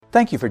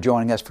Thank you for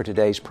joining us for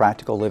today's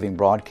Practical Living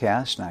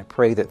broadcast, and I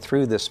pray that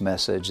through this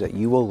message that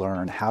you will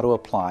learn how to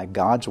apply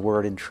God's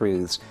Word and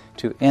truths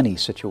to any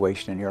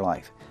situation in your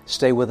life.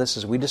 Stay with us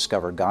as we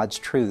discover God's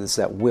truths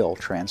that will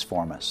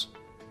transform us.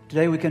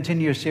 Today we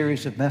continue a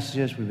series of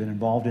messages we've been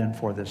involved in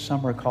for this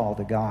summer called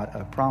The God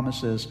of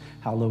Promises.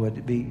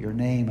 Hallowed be your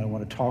name. I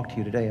want to talk to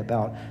you today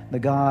about the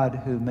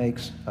God who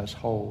makes us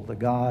whole, the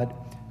God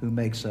who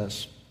makes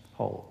us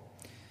whole.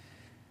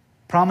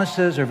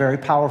 Promises are very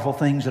powerful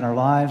things in our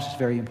lives. It's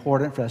very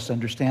important for us to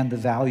understand the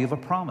value of a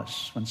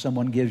promise. When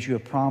someone gives you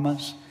a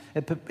promise,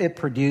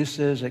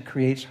 it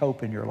creates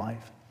hope in your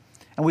life.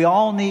 And we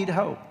all need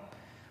hope.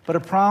 But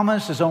a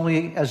promise is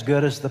only as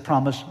good as the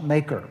promise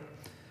maker.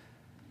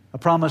 A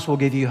promise will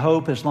give you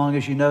hope as long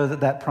as you know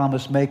that that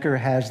promise maker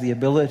has the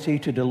ability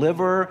to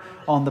deliver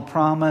on the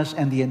promise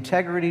and the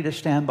integrity to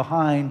stand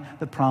behind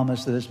the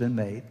promise that has been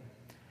made.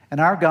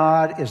 And our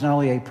God is not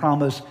only a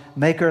promise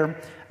maker,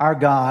 our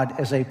God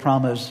is a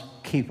promise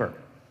keeper.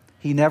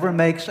 He never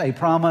makes a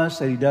promise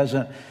that He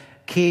doesn't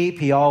keep.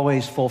 He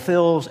always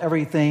fulfills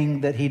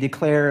everything that He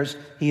declares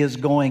He is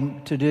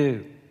going to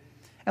do.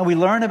 And we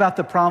learn about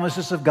the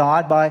promises of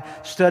God by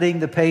studying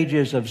the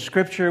pages of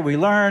Scripture. We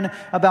learn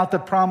about the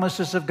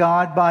promises of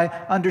God by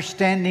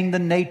understanding the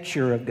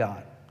nature of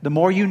God. The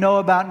more you know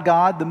about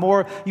God, the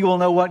more you will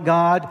know what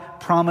God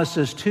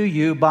promises to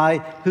you by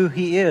who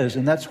He is.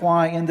 And that's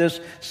why in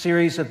this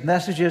series of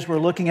messages we're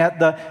looking at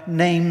the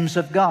names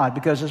of God.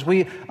 Because as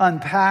we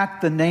unpack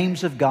the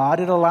names of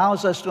God, it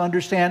allows us to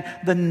understand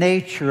the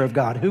nature of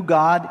God, who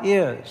God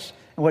is,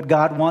 and what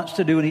God wants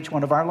to do in each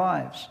one of our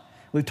lives.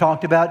 We've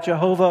talked about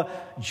Jehovah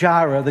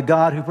Jireh, the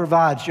God who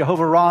provides.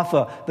 Jehovah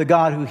Rapha, the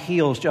God who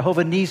heals.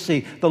 Jehovah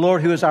Nisi, the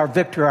Lord who is our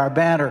victor, our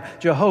banner.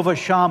 Jehovah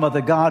Shammah,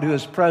 the God who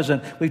is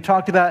present. We've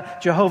talked about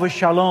Jehovah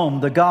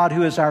Shalom, the God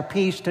who is our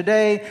peace.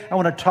 Today, I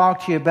want to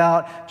talk to you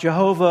about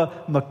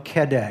Jehovah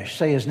Makedesh.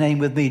 Say His name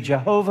with me,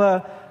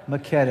 Jehovah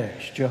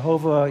Makedesh.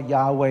 Jehovah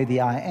Yahweh, the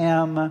I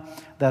am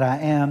that I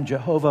am.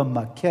 Jehovah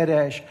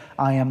Makedesh,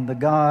 I am the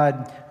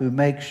God who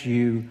makes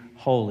you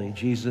holy.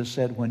 Jesus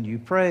said, when you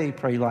pray,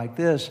 pray like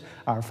this: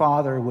 Our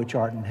Father, which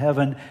art in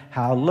heaven,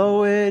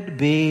 hallowed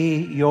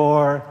be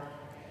your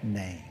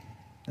name.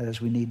 That is,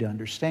 we need to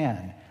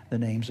understand the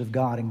names of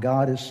God. And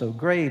God is so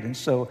great and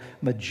so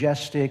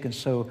majestic and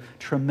so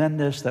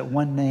tremendous that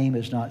one name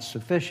is not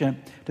sufficient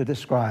to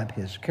describe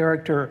His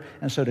character.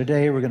 And so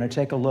today we're going to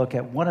take a look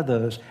at one of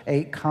those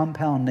 8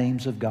 compound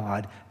names of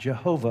God,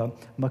 Jehovah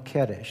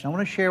Makedesh. And I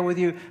want to share with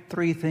you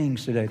 3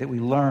 things today that we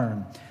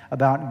learn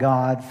about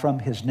God from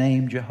His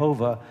name,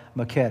 Jehovah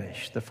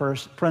Makedesh. The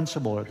first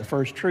principle or the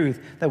first truth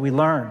that we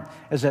learn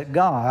is that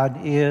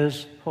God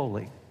is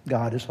holy.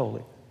 God is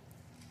holy.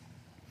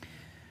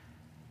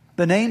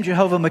 The name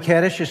Jehovah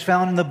Makedesh is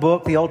found in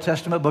the Old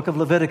Testament book of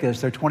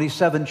Leviticus. There are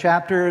 27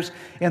 chapters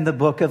in the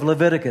book of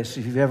Leviticus.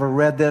 If you've ever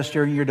read this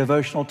during your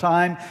devotional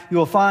time, you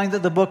will find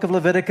that the book of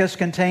Leviticus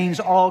contains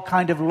all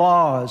kind of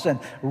laws and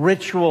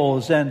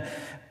rituals and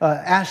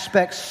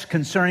aspects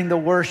concerning the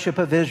worship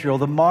of Israel,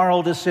 the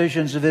moral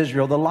decisions of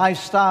Israel, the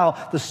lifestyle,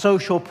 the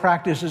social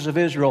practices of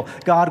Israel.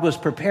 God was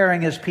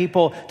preparing His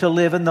people to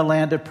live in the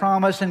land of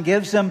promise and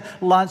gives them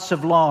lots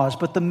of laws.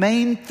 But the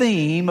main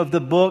theme of the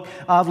book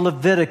of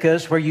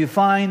Leviticus, where you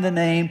find the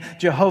name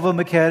Jehovah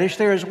Makedesh,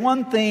 there is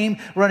one theme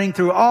running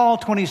through all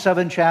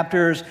 27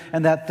 chapters,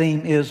 and that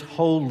theme is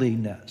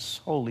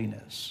holiness.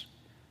 Holiness.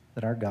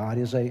 That our God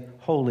is a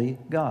holy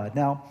God.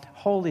 Now,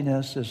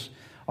 holiness is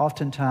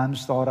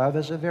oftentimes thought of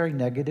as a very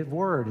negative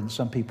word in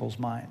some people's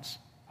minds.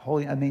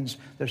 Holy, that means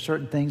there's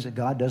certain things that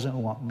God doesn't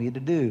want me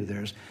to do.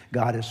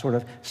 God is sort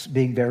of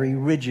being very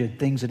rigid,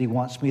 things that He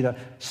wants me to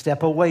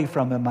step away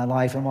from in my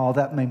life, and all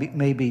that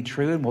may be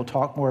true, and we'll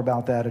talk more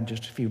about that in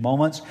just a few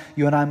moments.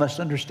 You and I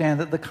must understand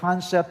that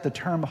the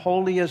term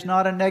holy is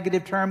not a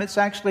negative term. It's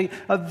actually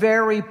a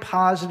very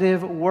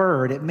positive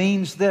word. It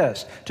means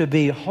this: to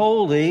be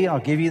holy, I'll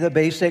give you the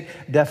basic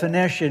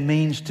definition,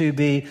 means to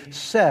be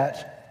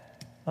set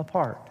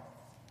apart,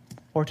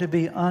 or to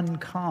be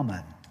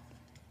uncommon,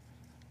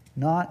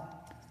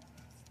 not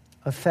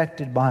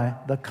affected by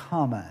the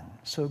common.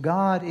 So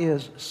God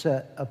is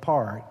set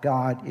apart.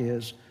 God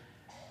is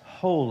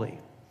holy.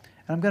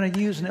 And I'm going to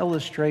use an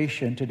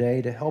illustration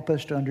today to help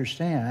us to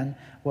understand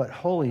what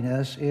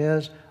holiness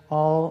is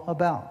all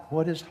about.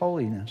 What is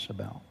holiness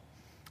about?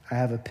 I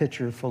have a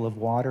pitcher full of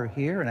water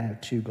here, and I have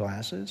 2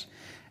 glasses.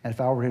 And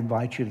if I were to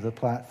invite you to the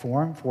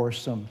platform for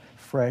some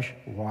fresh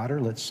water,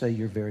 let's say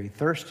you're very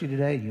thirsty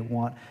today, you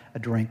want a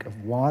drink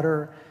of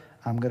water,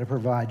 I'm going to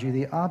provide you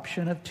the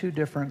option of 2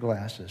 different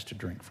glasses to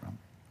drink from.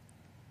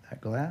 That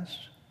glass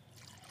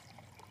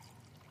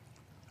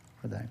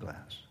or that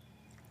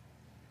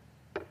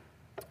glass.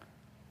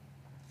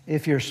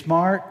 If you're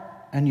smart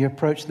and you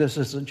approach this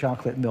isn't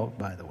chocolate milk,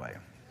 by the way.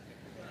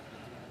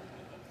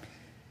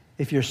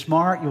 If you're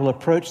smart, you'll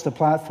approach the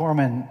platform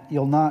and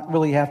you'll not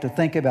really have to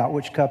think about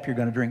which cup you're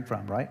going to drink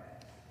from, right?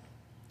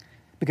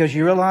 Because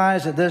you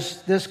realize that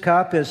this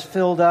cup is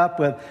filled up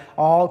with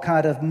all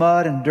kind of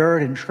mud and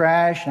dirt and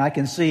trash, and I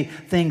can see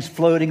things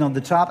floating on the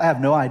top. I have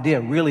no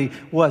idea really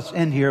what's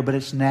in here, but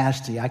it's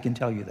nasty. I can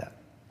tell you that.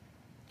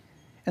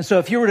 And so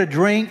if you were to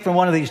drink from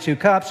one of these two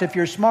cups, if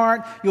you're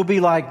smart, you'll be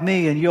like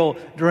me and you'll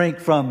drink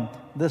from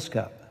this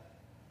cup.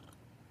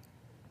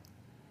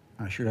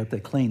 I sure hope they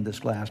cleaned this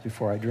glass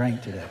before I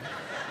drank today.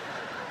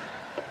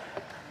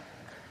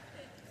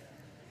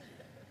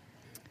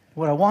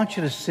 What I want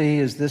you to see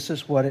is this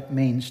is what it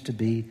means to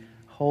be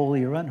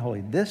holy or unholy.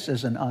 This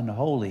is an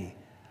unholy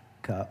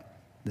cup.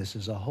 This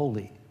is a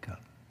holy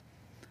cup.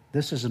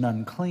 This is an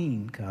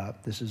unclean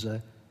cup. This is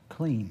a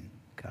clean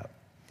cup.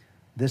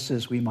 This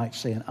is, we might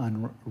say, an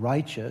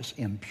unrighteous,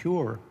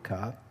 impure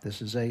cup.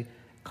 This is a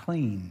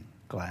clean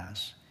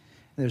glass.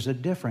 There's a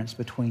difference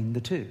between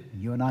the two.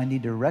 You and I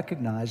need to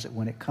recognize that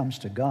when it comes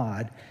to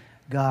God,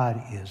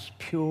 God is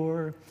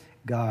pure,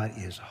 God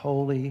is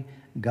holy,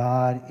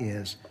 God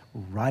is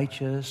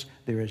righteous.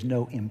 There is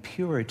no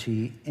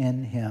impurity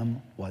in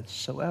him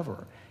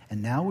whatsoever.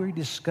 And now we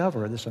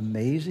discover this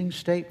amazing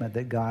statement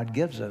that God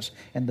gives us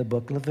in the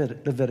book of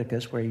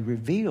Leviticus, where he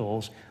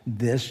reveals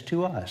this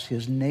to us,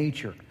 his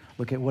nature.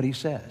 Look at what he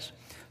says.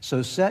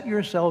 So set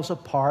yourselves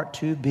apart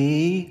to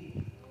be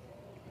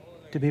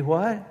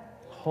what?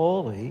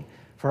 Holy.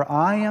 For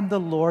I am the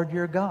Lord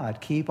your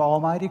God. Keep all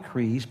my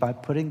decrees by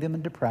putting them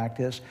into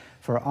practice.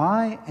 For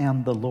I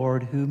am the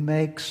Lord who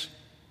makes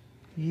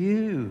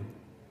you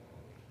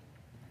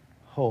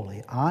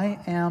holy. I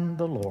am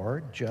the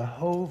Lord,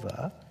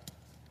 Jehovah,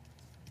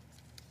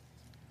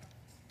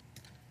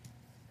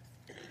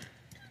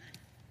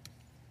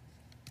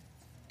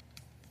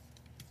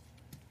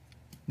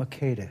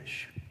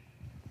 Makadesh.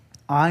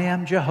 I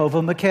am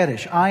Jehovah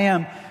Makadesh. I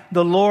am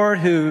the Lord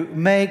who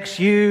makes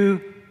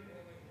you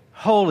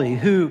holy,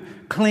 who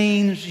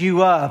cleans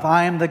you up.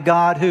 I am the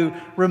God who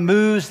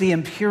removes the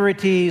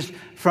impurities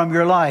from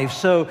your life.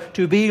 So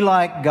to be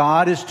like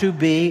God is to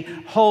be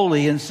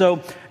holy. And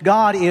so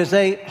God is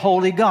a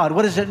holy God.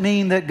 What does it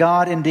mean that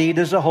God indeed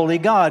is a holy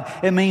God?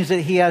 It means that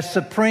he has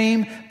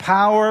supreme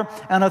power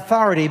and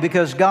authority.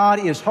 Because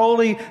God is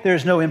holy,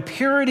 there's no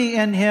impurity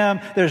in him,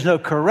 there's no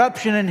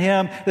corruption in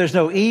him, there's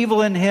no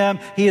evil in him.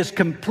 He is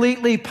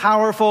completely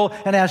powerful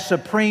and has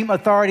supreme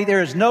authority.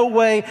 There is no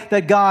way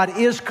that God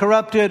is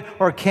corrupted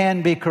or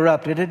can be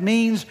corrupted. It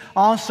means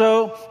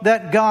also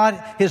that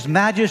God, his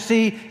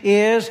majesty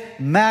is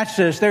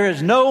matchless. There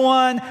is no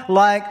one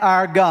like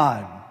our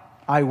God.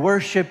 I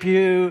worship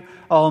you,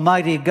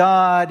 Almighty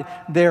God.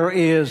 There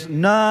is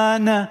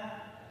none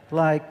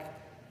like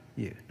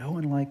you. No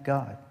one like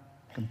God.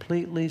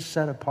 Completely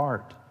set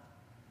apart,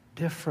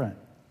 different,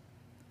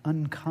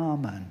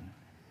 uncommon.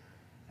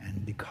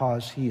 And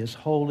because he is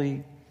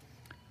holy,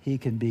 he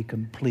can be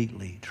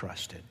completely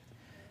trusted.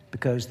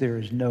 Because there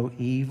is no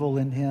evil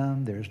in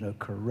him, there's no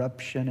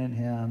corruption in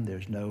him,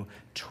 there's no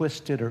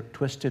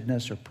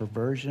twistedness or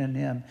perversion in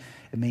him.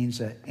 It means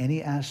that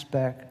any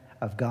aspect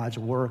of God's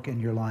work in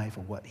your life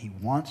or what he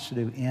wants to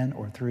do in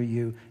or through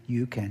you,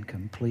 you can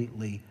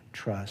completely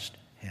trust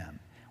him.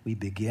 We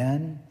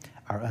begin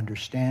our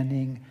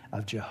understanding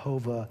of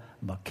Jehovah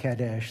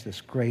Makadesh,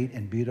 this great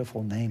and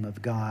beautiful name of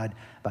God,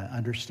 by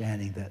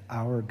understanding that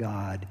our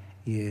God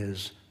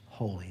is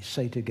holy.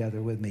 Say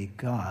together with me,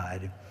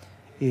 God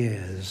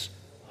is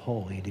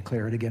holy.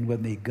 Declare it again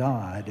with me,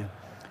 God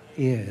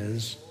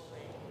is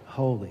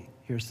holy.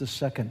 Here's the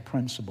second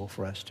principle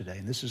for us today,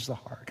 and this is the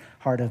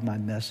heart of my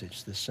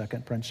message, the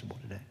second principle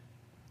today.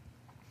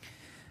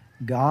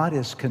 God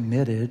is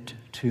committed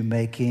to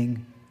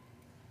making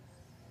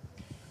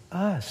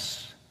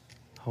us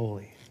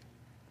holy,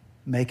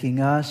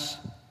 making us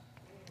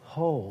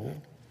whole,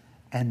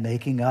 and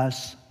making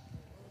us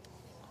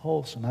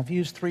wholesome. I've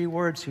used three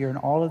words here, and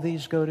all of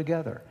these go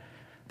together.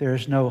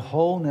 There's no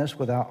wholeness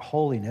without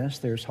holiness.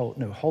 There's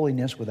no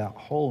holiness without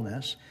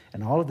wholeness.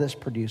 And all of this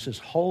produces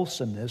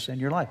wholesomeness in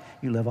your life.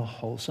 You live a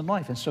wholesome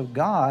life. And so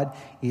God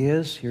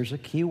is, here's a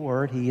key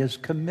word, he is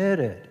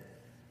committed.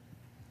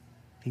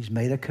 He's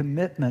made a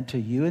commitment to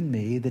you and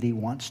me that he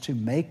wants to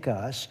make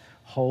us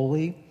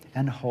holy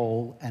and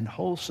whole and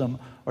wholesome,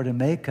 or to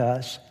make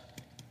us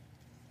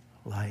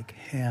like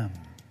him.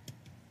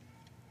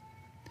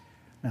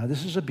 Now,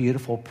 this is a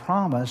beautiful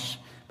promise,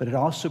 but it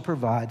also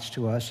provides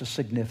to us a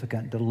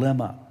significant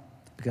dilemma,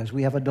 because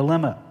we have a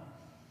dilemma.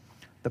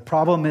 The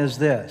problem is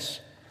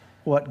this: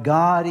 what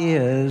God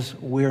is,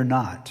 we're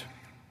not.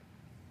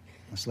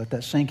 Let's let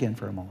that sink in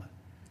for a moment.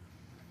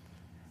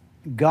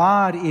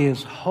 God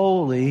is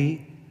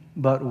holy,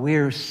 but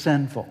we're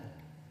sinful.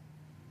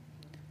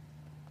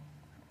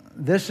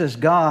 This is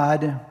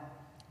God,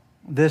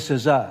 this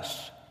is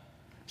us.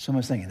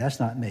 Someone's thinking, that's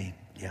not me.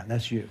 Yeah,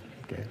 that's you.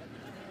 Okay.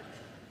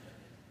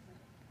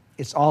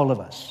 It's all of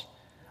us.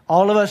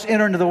 All of us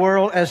enter into the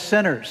world as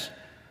sinners.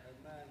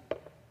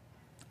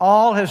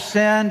 All have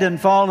sinned and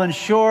fallen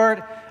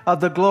short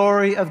of the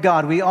glory of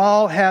God. We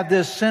all have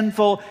this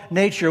sinful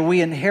nature.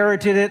 We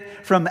inherited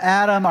it from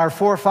Adam, our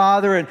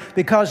forefather, and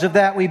because of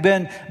that, we've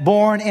been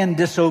born in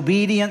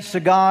disobedience to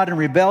God and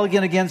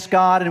rebellion against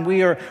God, and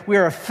we are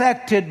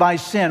affected by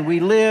sin. We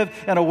live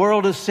in a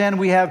world of sin.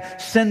 We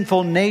have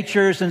sinful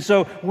natures, and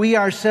so we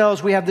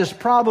ourselves, we have this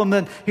problem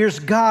that here's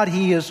God,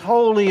 He is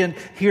holy, and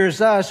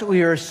here's us,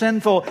 we are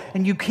sinful,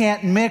 and you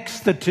can't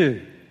mix the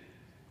two.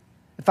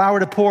 If I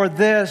were to pour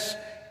this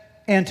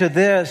into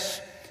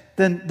this,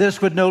 then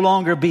this would no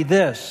longer be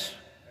this.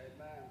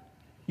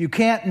 You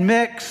can't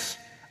mix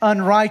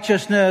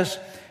unrighteousness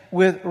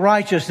with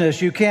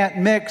righteousness. You can't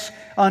mix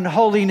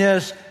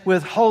unholiness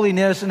with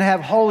holiness and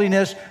have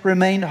holiness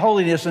remain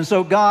holiness. And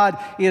so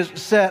God is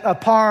set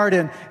apart,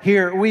 and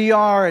here we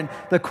are. And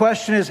the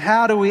question is,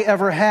 how do we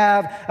ever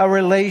have a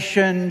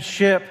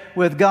relationship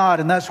with God?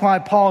 And that's why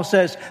Paul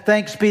says,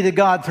 thanks be to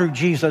God through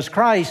Jesus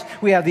Christ.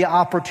 We have the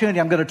opportunity.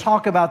 I'm going to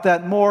talk about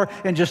that more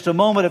in just a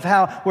moment, of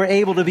how we're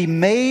able to be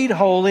made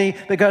holy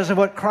because of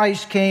what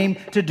Christ came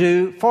to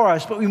do for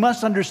us. But we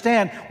must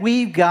understand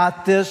we've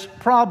got this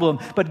problem.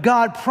 But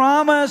God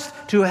promised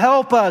to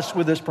help us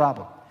with this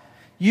problem.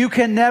 You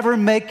can never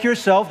make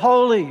yourself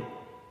holy.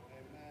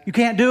 You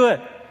can't do it.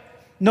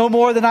 No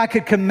more than I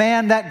could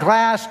command that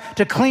glass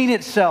to clean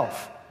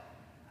itself.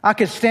 I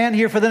could stand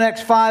here for the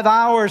next 5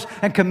 hours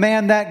and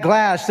command that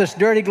glass, this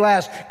dirty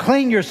glass,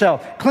 clean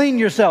yourself, clean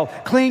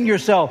yourself, clean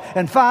yourself.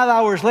 And 5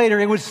 hours later,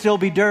 it would still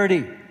be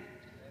dirty.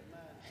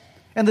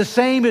 And the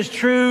same is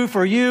true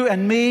for you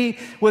and me.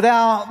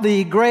 Without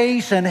the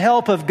grace and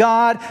help of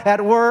God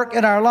at work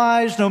in our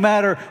lives, no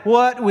matter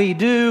what we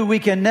do, we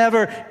can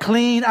never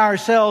clean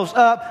ourselves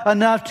up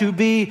enough to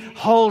be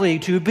holy,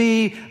 to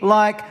be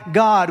like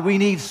God. We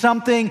need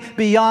something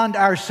beyond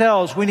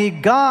ourselves. We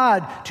need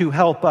God to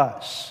help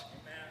us.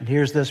 And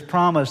here's this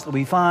promise that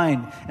we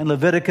find in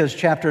Leviticus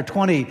chapter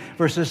 20,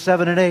 verses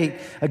 7 and 8.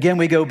 Again,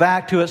 we go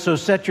back to it. So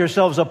set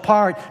yourselves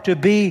apart to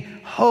be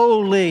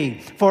holy,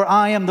 for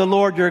I am the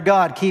Lord your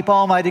God. Keep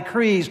all my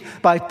decrees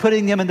by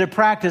putting them into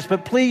practice.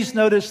 But please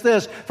notice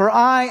this, for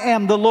I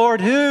am the Lord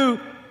who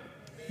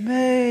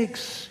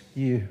makes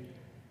you.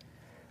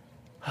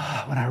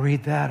 When I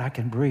read that, I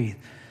can breathe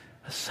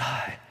a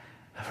sigh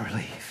of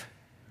relief,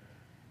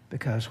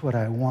 because what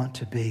I want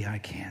to be, I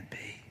can't be.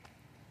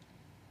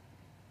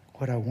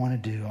 What I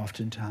want to do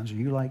oftentimes, are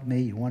you like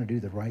me? You want to do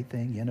the right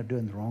thing, you end up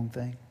doing the wrong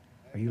thing?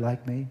 Are you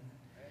like me?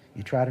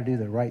 You try to do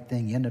the right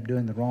thing, you end up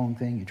doing the wrong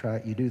thing.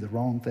 You do the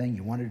wrong thing,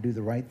 you wanted to do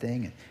the right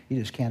thing, and you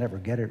just can't ever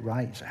get it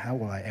right. So how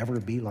will I ever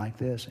be like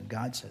this? And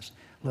God says,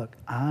 look,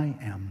 I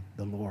am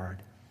the Lord.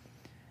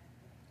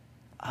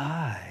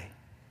 I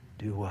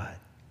do what?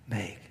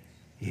 Make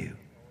you.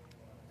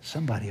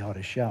 Somebody ought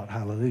to shout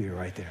hallelujah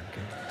right there,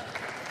 okay?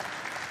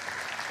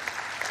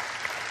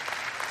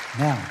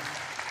 Now,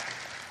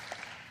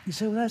 you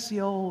say, well, that's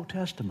the Old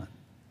Testament.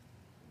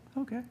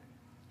 Okay.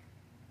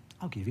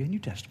 I'll give you a New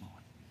Testament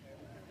one.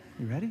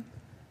 You ready?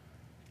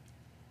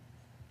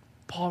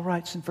 Paul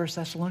writes in 1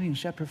 Thessalonians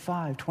chapter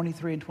 5,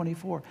 23 and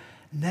 24,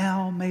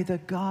 now may the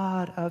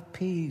God of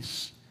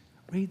peace,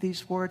 read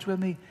these words with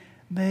me,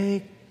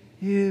 make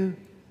you,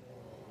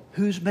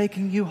 who's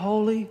making you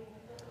holy?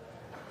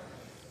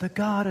 The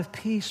God of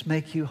peace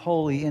make you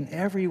holy in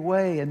every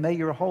way, and may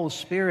your whole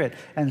spirit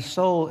and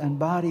soul and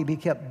body be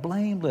kept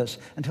blameless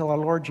until our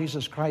Lord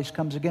Jesus Christ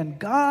comes again.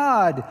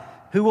 God,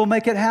 who will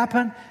make it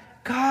happen?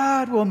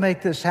 God will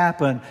make this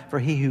happen, for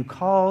he who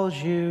calls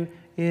you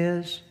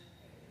is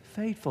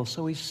faithful.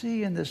 So we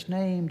see in this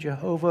name,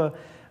 Jehovah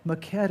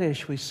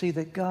Makedesh, we see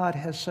that God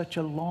has such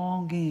a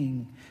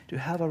longing to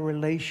have a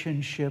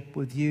relationship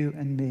with you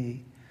and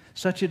me,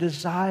 such a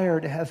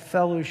desire to have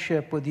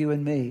fellowship with you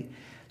and me,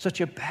 such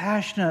a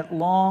passionate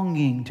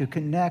longing to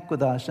connect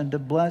with us and to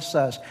bless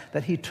us,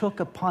 that he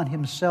took upon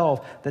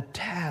himself the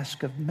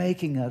task of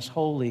making us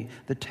holy,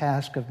 the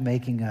task of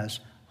making us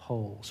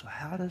whole. So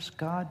how does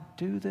God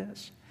do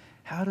this?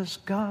 How does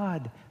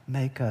God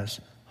make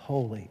us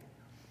holy?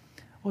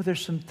 Well,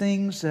 there's some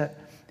things that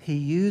he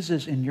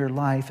uses in your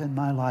life and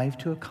my life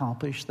to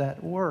accomplish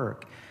that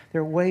work. There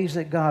are ways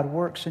that God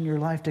works in your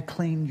life to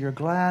clean your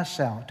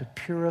glass out, to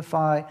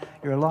purify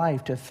your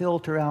life, to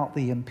filter out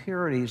the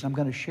impurities. I'm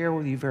going to share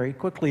with you very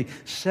quickly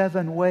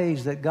 7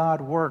 ways that God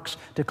works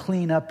to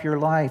clean up your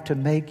life, to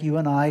make you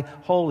and I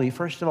holy.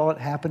 First of all, it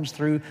happens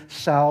through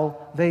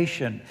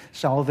salvation.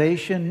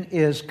 Salvation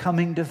is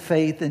coming to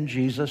faith in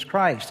Jesus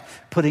Christ,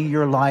 putting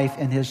your life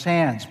in his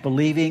hands,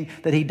 believing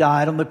that he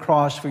died on the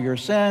cross for your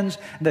sins,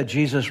 that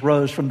Jesus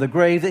rose from the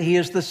grave, that he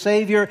is the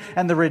Savior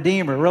and the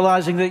Redeemer,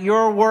 realizing that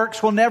your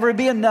works will never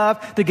be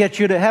enough to get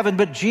you to heaven,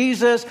 but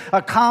Jesus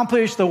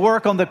accomplished the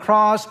work on the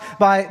cross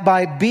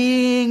by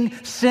being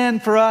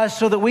sin for us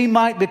so that we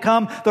might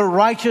become the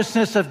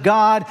righteousness of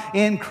God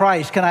in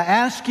Christ. Can I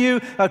ask you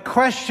a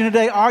question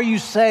today? Are you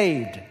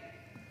saved?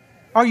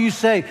 Are you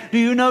saved? Do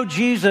you know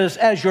Jesus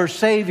as your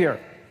Savior?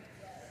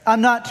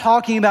 I'm not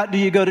talking about do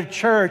you go to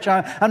church.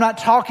 I'm not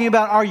talking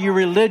about are you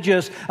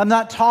religious. I'm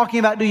not talking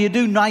about do you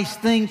do nice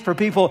things for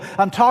people.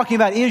 I'm talking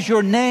about is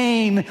your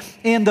name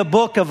in the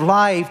book of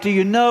life? Do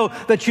you know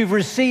that you've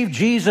received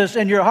Jesus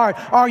in your heart?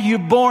 Are you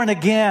born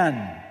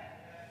again?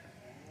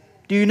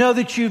 Do you know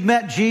that you've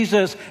met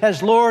Jesus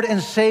as Lord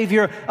and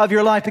Savior of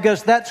your life?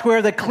 Because that's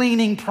where the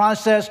cleaning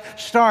process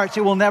starts.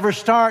 It will never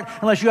start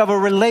unless you have a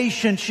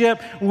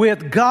relationship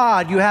with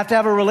God. You have to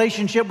have a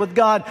relationship with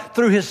God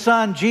through His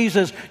Son,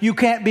 Jesus. You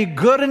can't be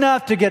good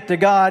enough to get to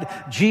God.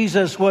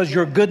 Jesus was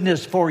your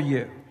goodness for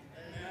you. Amen.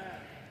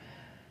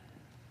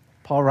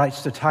 Paul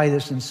writes to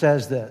Titus and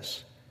says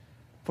this,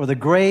 for the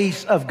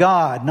grace of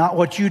God, not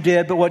what you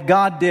did, but what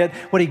God did,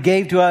 what He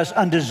gave to us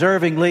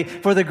undeservingly.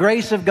 For the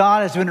grace of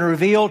God has been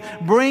revealed,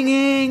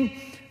 bringing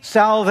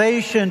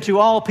salvation to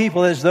all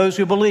people as those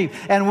who believe.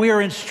 And we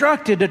are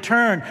instructed to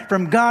turn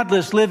from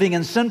godless living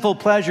and sinful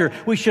pleasure.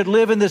 We should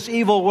live in this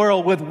evil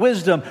world with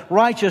wisdom,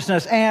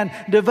 righteousness, and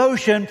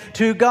devotion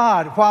to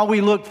God, while we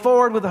look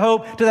forward with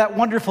hope to that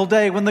wonderful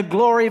day when the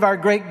glory of our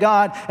great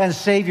God and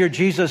Savior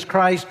Jesus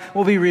Christ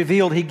will be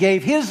revealed. He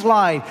gave His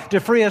life to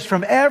free us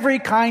from every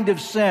kind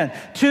of sin,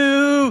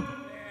 to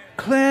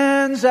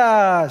cleanse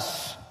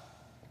us,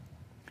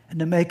 and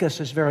to make us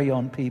His very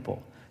own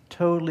people,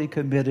 totally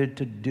committed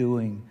to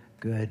doing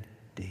good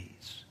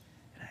deeds.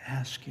 And I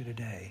ask you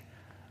today,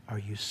 are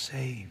you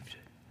saved?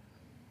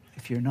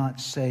 If you're not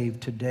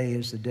saved, today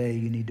is the day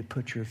you need to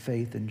put your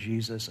faith in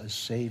Jesus as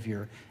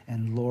Savior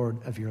and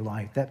Lord of your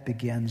life. That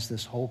begins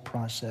this whole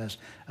process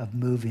of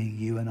moving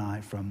you and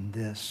I from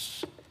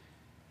this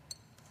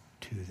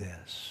to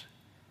this.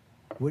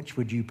 Which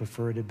would you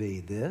prefer to be,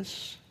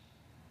 this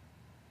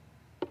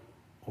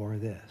or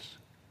this?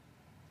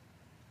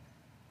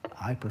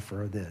 I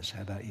prefer this.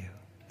 How about you?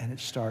 And it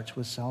starts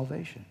with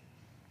salvation.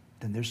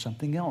 Then there's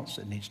something else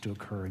that needs to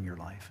occur in your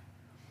life.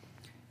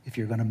 If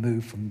you're going to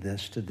move from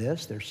this to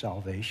this, there's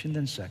salvation.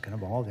 Then second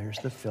of all, there's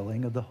the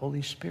filling of the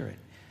Holy Spirit.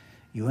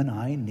 You and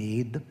I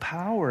need the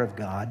power of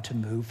God to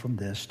move from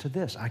this to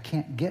this. I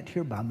can't get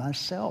here by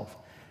myself.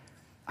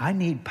 I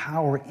need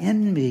power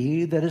in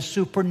me that is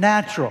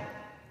supernatural.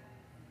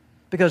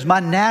 Because my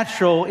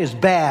natural is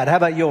bad. How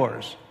about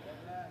yours?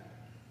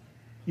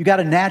 You got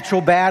a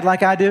natural bad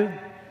like I do?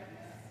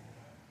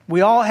 We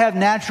all have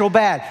natural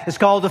bad. It's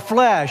called the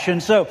flesh.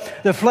 And so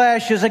the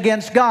flesh is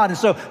against God. And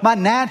so my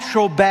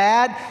natural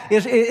bad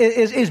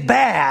is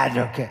bad.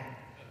 Okay.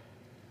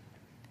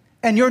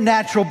 And your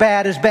natural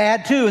bad is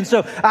bad too. And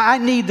so I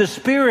need the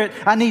Spirit.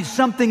 I need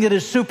something that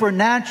is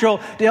supernatural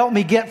to help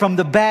me get from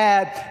the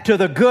bad to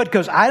the good,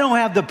 because I don't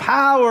have the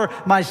power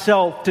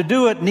myself to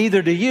do it.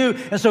 Neither do you.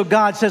 And so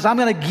God says, I'm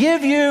going to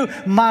give you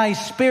my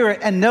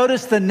Spirit. And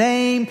notice the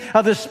name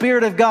of the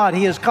Spirit of God.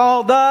 He is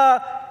called the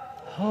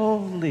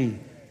Holy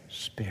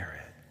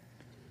Spirit.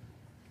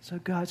 So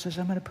God says,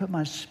 I'm going to put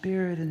my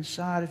Spirit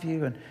inside of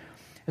you, and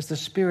as the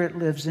Spirit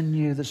lives in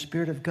you, the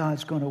Spirit of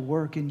God's going to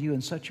work in you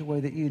in such a way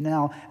that you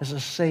now, as a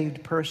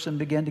saved person,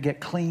 begin to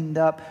get cleaned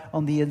up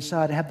on the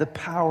inside and have the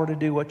power to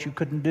do what you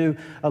couldn't do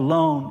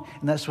alone.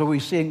 And that's what we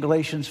see in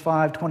Galatians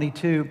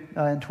 5:22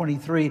 and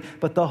 23.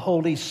 But the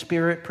Holy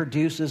Spirit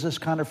produces this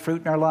kind of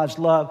fruit in our lives: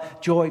 love,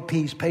 joy,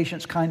 peace,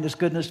 patience, kindness,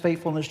 goodness,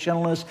 faithfulness,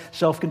 gentleness,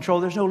 self-control.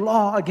 There's no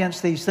law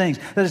against these things.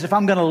 That is, if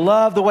I'm going to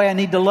love the way I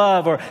need to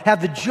love, or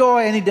have the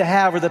joy I need to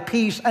have, or the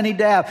peace I need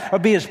to have, or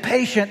be as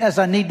patient as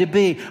I need to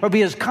be, or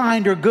be as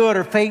kind or good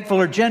or faithful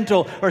or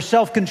gentle or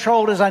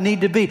self-controlled as I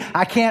need to be.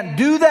 I can't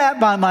do that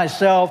by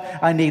myself.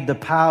 I need the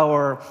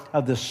power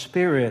of the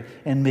Spirit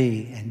in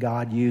me. And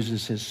God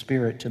uses His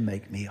Spirit to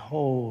make me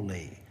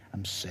holy.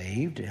 I'm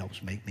saved. It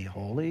helps make me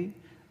holy,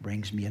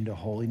 brings me into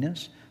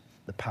holiness.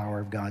 The power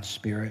of God's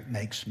Spirit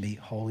makes me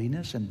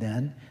holiness. And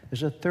then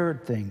there's a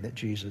third thing that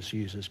Jesus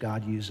uses,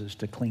 God uses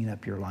to clean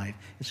up your life.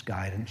 It's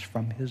guidance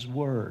from His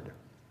Word.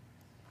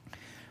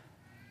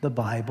 The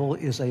Bible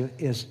is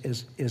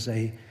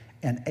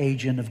an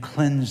agent of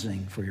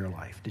cleansing for your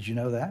life. Did you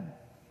know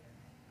that?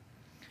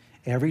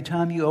 Every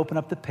time you open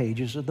up the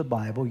pages of the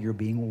Bible, you're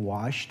being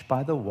washed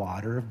by the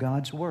water of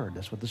God's Word.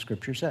 That's what the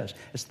Scripture says.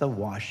 It's the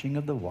washing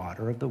of the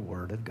water of the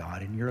Word of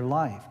God in your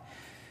life.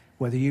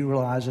 Whether you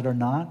realize it or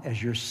not,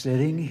 as you're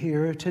sitting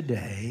here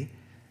today,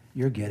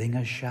 you're getting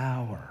a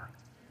shower.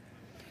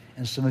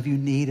 And some of you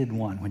needed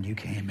one when you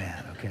came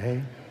in,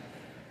 okay?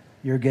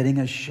 You're getting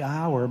a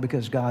shower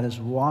because God is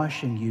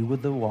washing you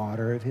with the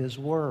water of His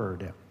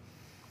Word.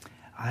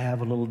 I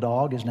have a little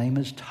dog. His name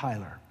is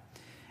Tyler.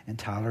 And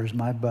Tyler is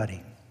my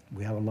buddy.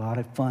 We have a lot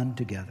of fun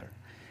together.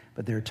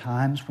 But there are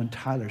times when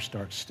Tyler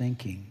starts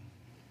stinking.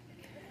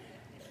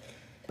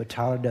 But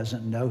Tyler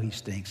doesn't know he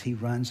stinks. He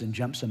runs and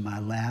jumps in my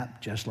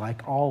lap just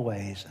like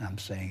always. And I'm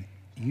saying,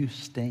 you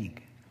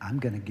stink. I'm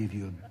going to give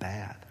you a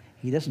bath.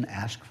 He doesn't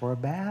ask for a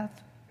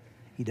bath.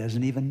 He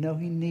doesn't even know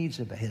he needs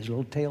a bath. His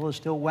little tail is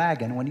still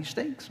wagging when he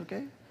stinks,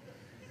 okay?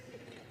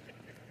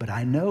 But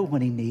I know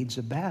when he needs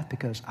a bath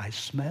because I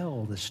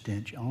smell the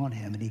stench on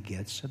him and he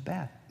gets a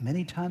bath.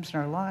 Many times in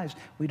our lives,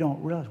 we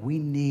don't realize we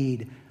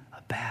need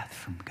a bath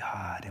from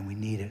God, and we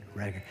need it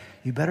regularly.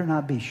 You better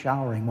not be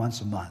showering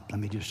once a month. Let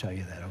me just tell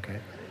you that, okay?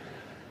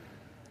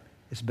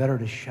 It's better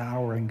to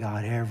shower in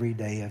God every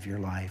day of your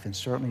life, and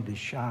certainly to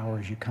shower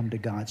as you come to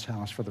God's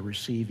house for the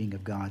receiving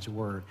of God's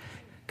word.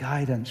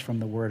 Guidance from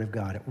the word of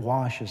God. It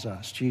washes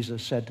us.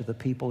 Jesus said to the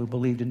people who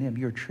believed in him,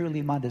 you're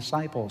truly my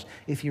disciples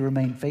if you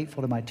remain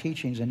faithful to my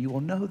teachings, and you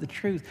will know the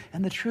truth,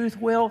 and the truth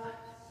will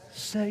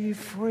set you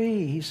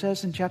free. He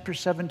says in chapter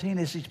 17,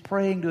 as he's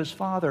praying to his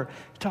Father,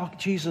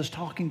 Jesus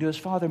talking to his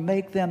Father,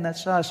 make them,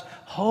 that's us,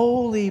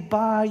 holy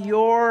by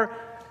your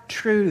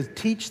truth.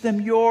 Teach them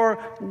your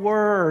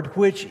word,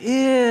 which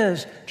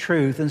is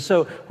truth. And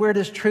so where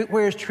is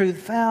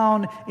truth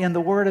found? In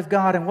the word of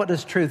God. And what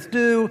does truth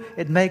do?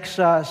 It makes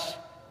us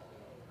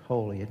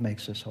holy. It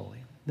makes us holy.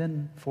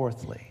 Then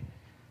fourthly,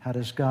 how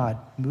does God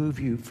move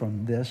you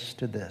from this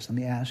to this? Let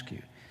me ask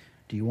you,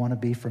 do you want to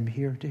be from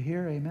here to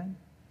here? Amen?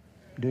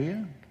 Do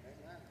you?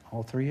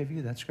 All three of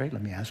you? That's great.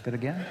 Let me ask it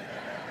again.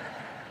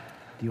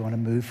 Do you want to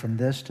move from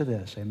this to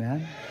this?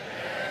 Amen?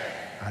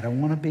 I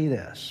don't want to be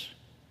this.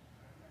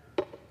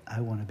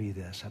 I want to be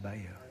this. How about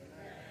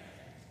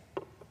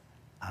you?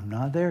 I'm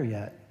not there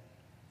yet,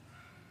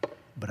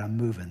 but I'm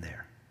moving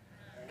there.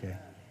 Okay?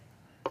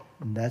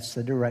 And that's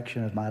the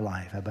direction of my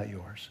life. How about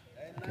yours?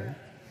 Okay?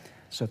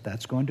 So if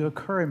that's going to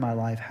occur in my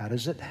life, how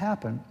does it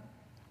happen?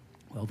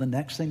 Well, the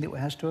next thing that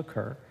has to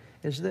occur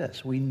is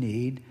this. We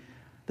need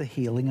the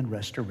healing and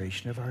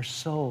restoration of our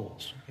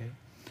souls. Okay?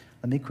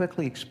 Let me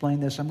quickly explain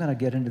this. I'm going to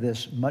get into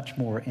this much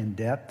more in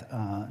depth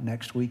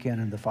next weekend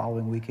and the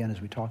following weekend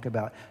as we talk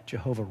about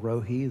Jehovah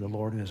Rohi, the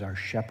Lord who is our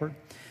shepherd.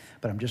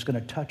 But I'm just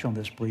going to touch on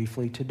this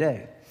briefly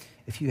today.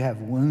 If you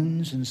have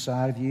wounds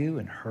inside of you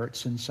and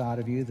hurts inside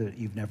of you that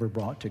you've never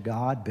brought to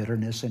God,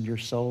 bitterness in your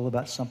soul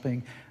about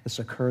something that's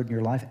occurred in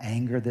your life,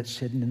 anger that's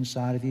hidden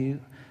inside of you,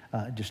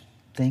 just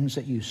things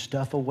that you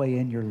stuff away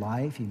in your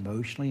life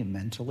emotionally and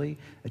mentally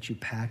that you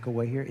pack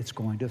away here, it's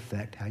going to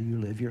affect how you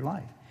live your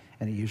life.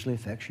 And it usually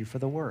affects you for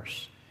the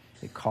worse.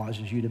 It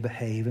causes you to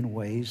behave in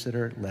ways that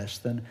are less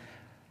than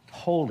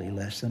holy,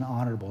 less than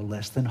honorable,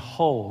 less than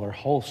whole or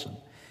wholesome.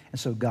 And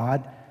so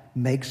God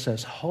makes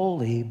us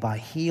holy by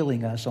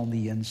healing us on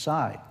the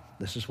inside.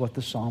 This is what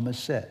the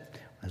psalmist said.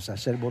 As I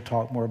said, we'll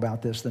talk more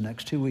about this the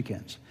next 2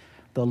 weekends.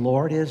 The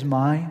Lord is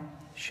my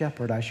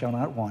shepherd, I shall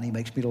not want. He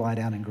makes me to lie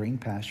down in green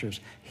pastures.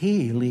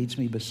 He leads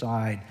me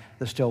beside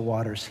the still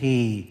waters.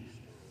 He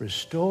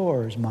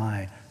restores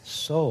my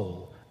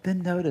soul.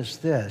 Then notice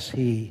this.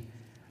 He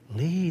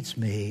leads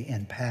me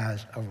in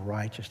paths of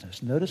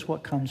righteousness. Notice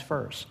what comes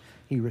first.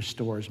 He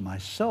restores my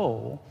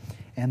soul.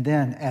 And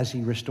then as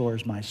he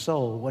restores my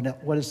soul,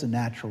 what is the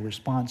natural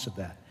response of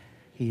that?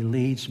 He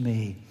leads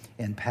me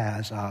in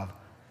paths of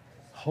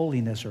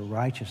holiness or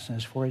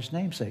righteousness for his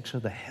name's sake. So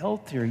the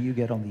healthier you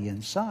get on the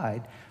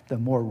inside, the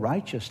more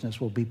righteousness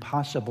will be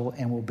possible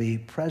and will be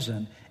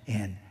present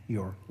in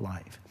your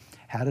life.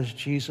 How does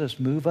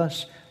Jesus move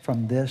us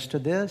from this to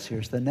this?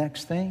 Here's the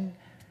next thing.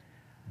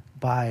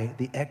 By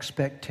the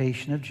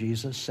expectation of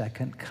Jesus'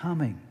 second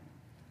coming.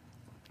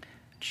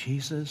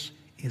 Jesus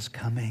is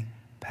coming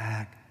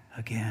back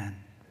again.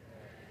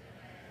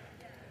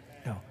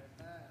 No,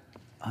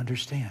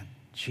 understand,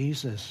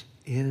 Jesus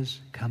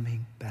is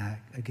coming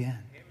back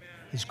again.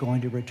 He's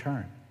going to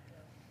return.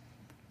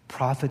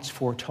 Prophets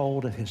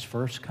foretold of his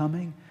first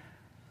coming,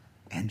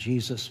 and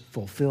Jesus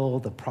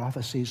fulfilled the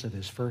prophecies of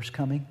his first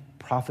coming.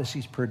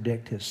 Prophecies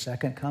predict his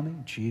second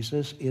coming.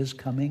 Jesus is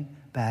coming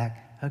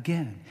back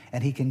again.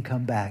 And he can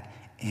come back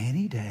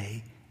any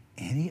day,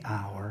 any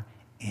hour,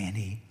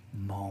 any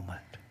moment.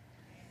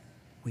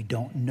 We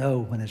don't know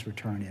when his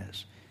return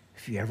is.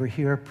 If you ever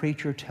hear a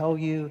preacher tell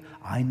you,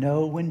 I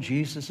know when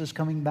Jesus is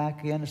coming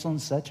back again, it's on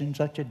such and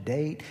such a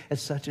date, at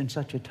such and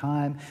such a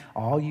time,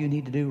 all you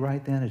need to do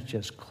right then is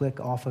just click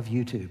off of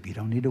YouTube. You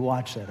don't need to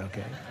watch that,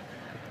 okay?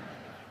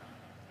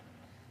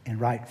 And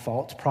write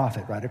false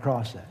prophet right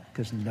across that,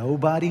 because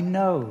nobody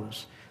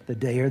knows the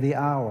day or the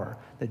hour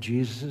that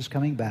Jesus is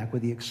coming back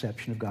with the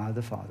exception of God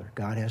the Father.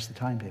 God has the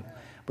timetable.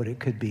 But it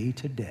could be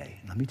today.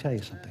 Let me tell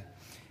you something.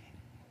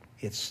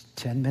 It's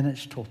 10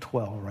 minutes till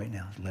 12 right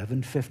now.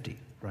 11:50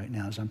 right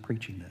now as I'm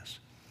preaching this.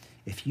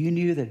 If you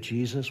knew that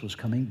Jesus was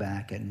coming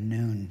back at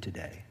noon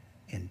today,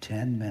 in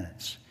 10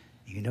 minutes,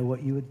 you know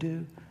what you would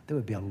do? There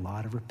would be a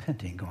lot of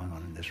repenting going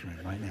on in this room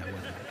right now.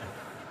 Wouldn't there?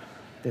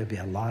 There'd be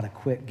a lot of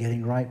quick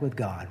getting right with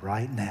God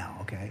right now,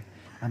 okay?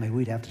 I mean,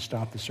 we'd have to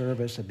stop the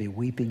service. There'd be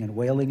weeping and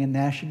wailing and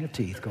gnashing of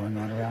teeth going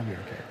on around here,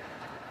 okay?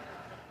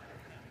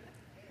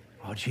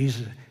 Oh,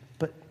 Jesus.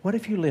 But what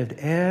if you lived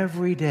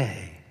every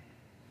day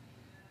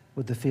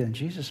with the feeling,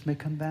 Jesus may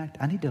come back?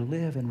 I need to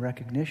live in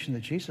recognition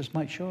that Jesus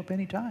might show up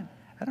anytime.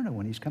 I don't know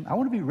when he's coming. I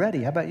want to be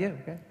ready. How about you,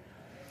 okay?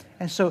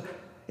 And so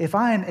if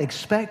I am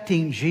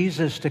expecting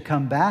Jesus to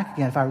come back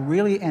again, if I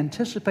really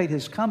anticipate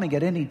his coming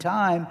at any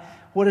time,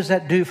 what does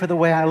that do for the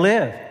way I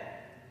live?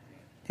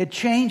 It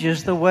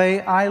changes the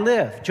way I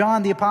live.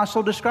 John the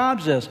Apostle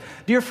describes this.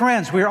 Dear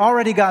friends, we are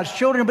already God's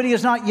children, but He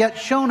has not yet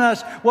shown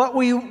us what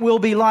we will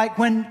be like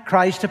when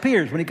Christ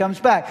appears, when He comes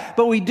back.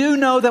 But we do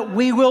know that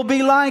we will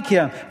be like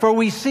Him, for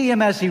we see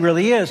Him as He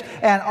really is.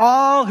 And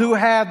all who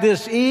have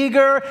this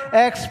eager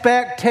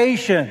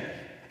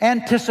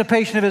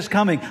anticipation of His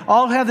coming,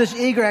 all who have this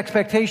eager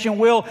expectation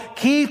will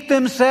keep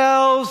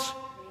themselves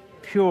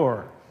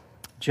pure,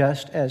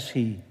 just as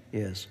He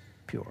is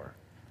pure.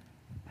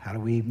 How do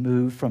we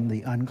move from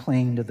the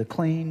unclean to the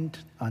clean,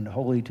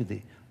 unholy to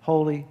the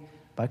holy?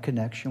 By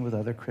connection with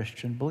other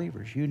Christian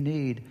believers. You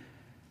need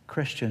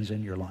Christians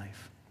in your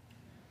life.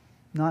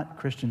 Not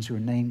Christians who are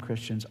named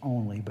Christians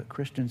only, but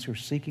Christians who are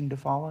seeking to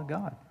follow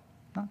God.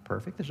 Not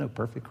perfect. There's no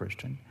perfect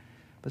Christian.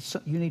 But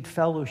you need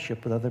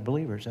fellowship with other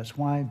believers. That's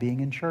why being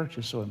in church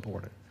is so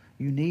important.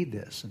 You need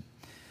this. And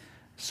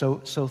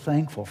so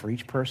thankful for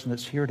each person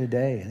that's here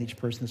today and each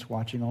person that's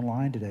watching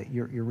online today.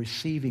 You're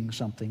receiving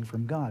something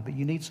from God, but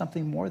you need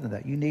something more than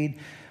that. You need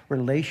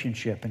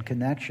relationship and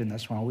connection.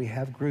 That's why we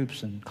have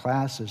groups and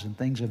classes and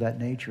things of that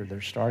nature.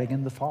 They're starting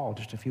in the fall,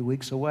 just a few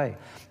weeks away,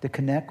 to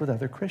connect with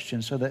other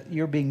Christians so that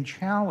you're being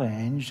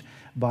challenged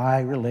by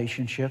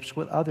relationships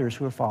with others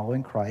who are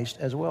following Christ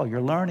as well. You're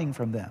learning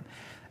from them.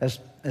 As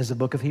the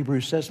book of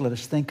Hebrews says, let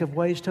us think of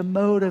ways to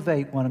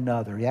motivate one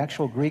another. The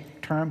actual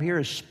Greek term here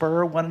is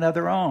spur one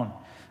another on.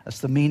 That's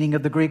the meaning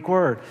of the Greek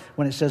word.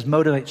 When it says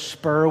motivate,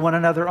 spur one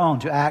another on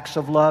to acts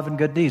of love and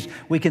good deeds.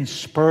 We can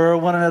spur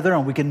one another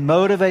on. We can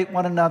motivate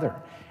one another.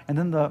 And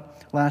then the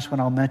last one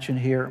I'll mention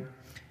here,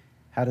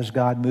 how does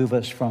God move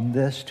us from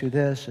this to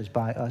this? Is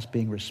by us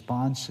being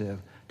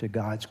responsive to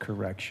God's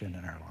correction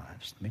in our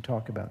lives. Let me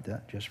talk about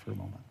that just for a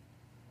moment.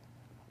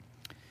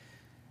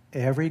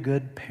 Every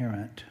good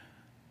parent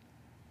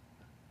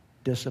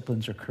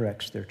disciplines or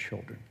corrects their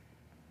children.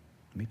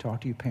 Let me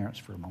talk to you parents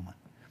for a moment.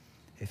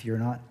 If you're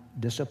not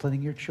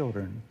disciplining your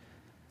children,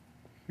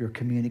 you're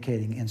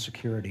communicating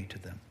insecurity to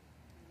them.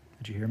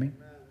 Did you hear me?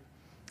 Amen.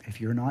 If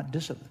you're not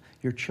disciplined,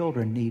 your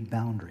children need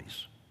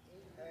boundaries.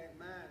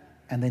 Amen.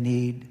 And they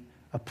need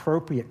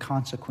appropriate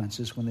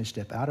consequences when they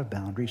step out of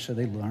boundaries so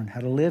they learn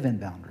how to live in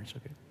boundaries.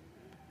 Okay?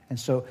 And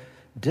so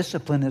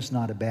discipline is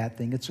not a bad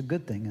thing, it's a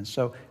good thing. And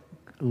so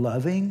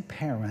loving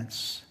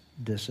parents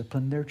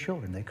discipline their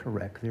children. They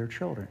correct their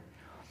children.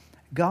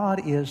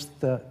 God is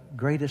the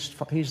greatest,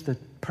 He's the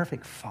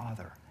perfect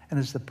Father. And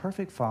as the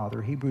perfect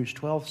Father, Hebrews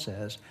 12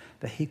 says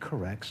that He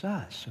corrects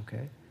us,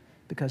 okay?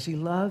 Because He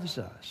loves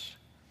us.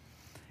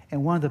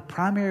 And one of the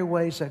primary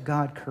ways that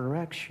God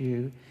corrects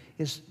you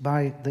is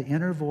by the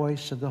inner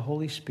voice of the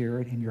Holy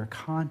Spirit in your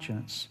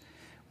conscience.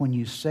 When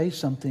you say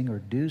something or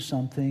do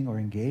something or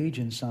engage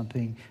in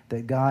something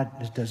that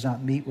God does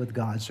not meet with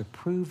God's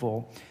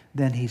approval,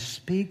 then He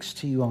speaks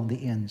to you on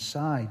the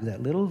inside with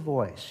that little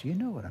voice. You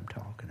know what I'm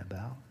talking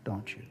about,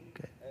 don't you?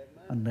 Okay.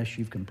 Unless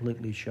you've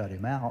completely shut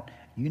Him out,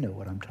 you know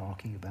what I'm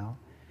talking about.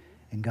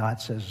 And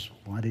God says,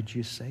 why did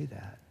you say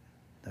that?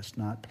 That's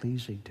not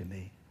pleasing to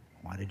me.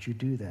 Why did you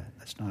do that?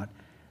 That's not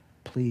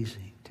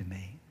pleasing to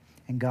me.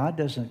 And God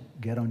doesn't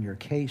get on your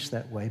case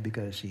that way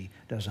because He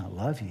doesn't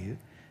love you.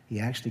 He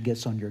actually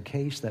gets on your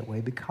case that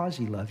way because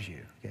He loves you,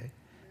 okay?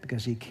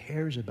 Because He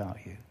cares about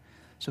you.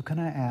 So can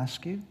I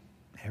ask you,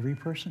 every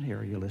person here,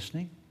 are you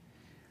listening?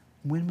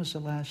 When was the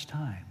last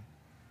time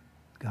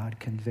God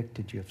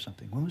convicted you of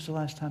something? When was the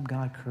last time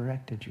God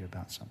corrected you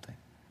about something?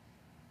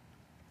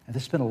 If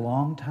it's been a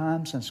long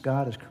time since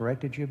God has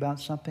corrected you about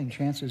something,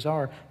 chances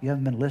are you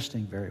haven't been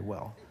listening very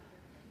well.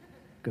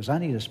 Because I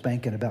need a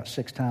spanking about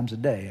 6 times a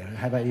day.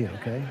 How about you,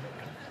 okay?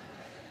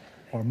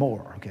 Or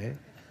more, okay?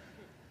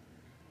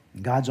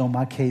 God's on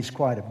my case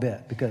quite a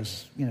bit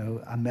because,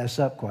 I mess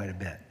up quite a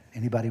bit.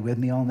 Anybody with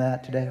me on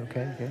that today?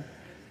 Okay.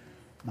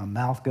 My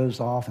mouth goes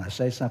off and I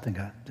say something.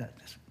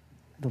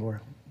 The Lord,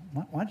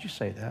 why did you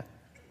say that?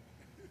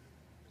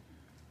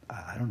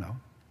 I don't know.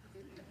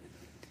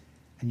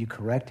 And you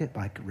correct it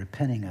by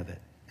repenting of it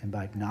and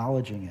by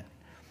acknowledging it.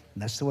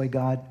 And that's the way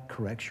God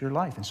corrects your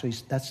life. And so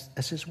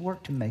that's His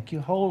work to make you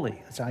holy.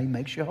 That's how He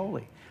makes you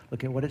holy.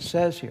 Look at what it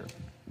says here.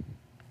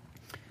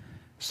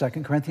 2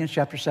 Corinthians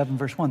chapter 7,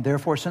 verse 1.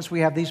 Therefore, since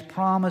we have these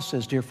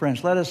promises, dear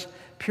friends, let us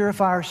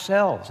purify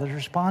ourselves as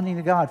responding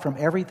to God from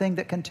everything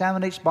that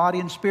contaminates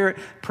body and spirit,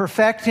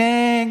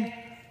 perfecting.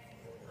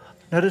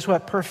 Notice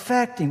what?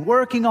 Perfecting,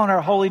 working on our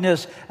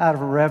holiness out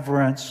of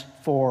reverence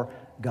for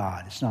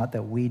God. It's not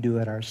that we do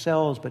it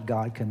ourselves, but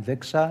God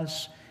convicts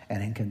us.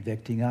 And in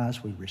convicting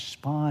us, we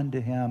respond to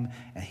Him,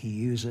 and He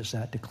uses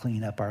that to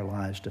clean up our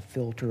lives, to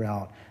filter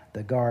out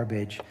the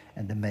garbage,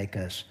 and to make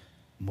us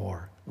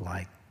more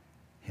like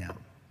Him.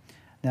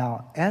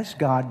 Now, as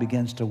God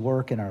begins to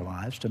work in our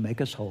lives to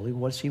make us holy,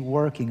 what's He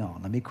working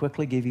on? Let me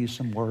quickly give you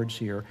some words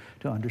here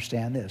to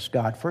understand this.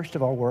 God, first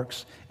of all,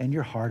 works in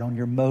your heart on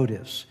your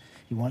motives.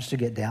 He wants to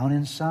get down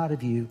inside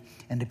of you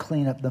and to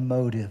clean up the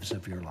motives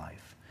of your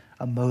life.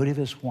 A motive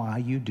is why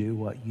you do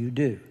what you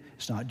do.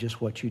 It's not just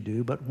what you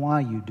do, but why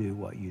you do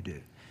what you do.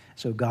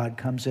 So God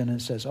comes in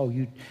and says, oh,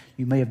 you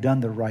may have done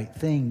the right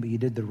thing, but you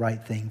did the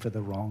right thing for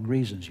the wrong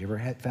reasons. You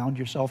ever found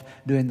yourself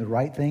doing the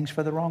right things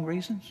for the wrong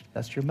reasons?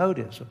 That's your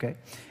motives, okay?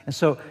 And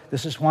so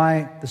this is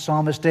why the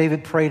psalmist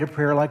David prayed a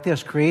prayer like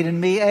this: create in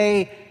me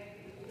a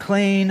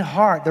clean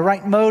heart, the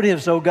right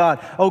motives, oh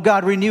God. Oh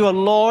God, renew a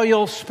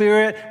loyal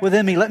spirit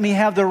within me. Let me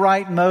have the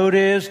right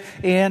motives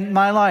in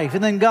my life.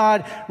 And then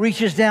God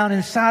reaches down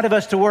inside of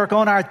us to work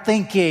on our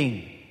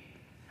thinking,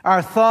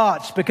 our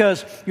thoughts,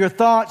 because your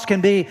thoughts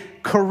can be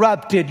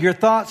corrupted. Your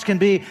thoughts can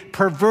be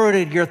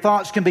perverted. Your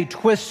thoughts can be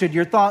twisted.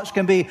 Your thoughts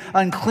can be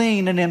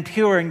unclean and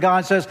impure. And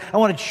God says, I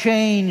want to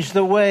change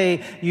the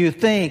way you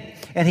think.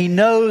 And He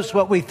knows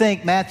what we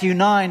think, Matthew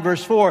 9,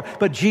 verse 4.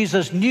 But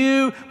Jesus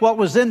knew what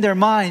was in their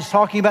minds,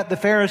 talking about the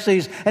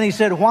Pharisees. And He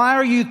said, why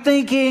are you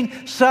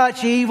thinking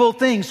such evil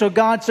things? So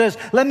God says,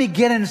 let me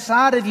get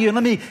inside of you and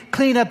let me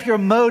clean up your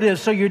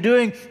motives so you're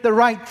doing the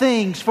right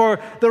things for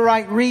the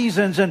right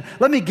reasons. And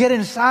let me get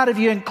inside of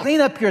you and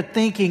clean up your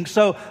thinking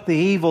so the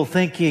evil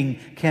thinking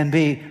can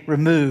be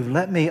removed.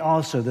 Let me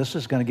also, this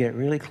is going to get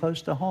really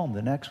close to home.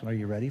 The next one, are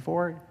you ready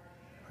for it?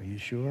 Are you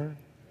sure?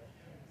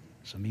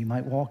 Some of you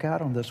might walk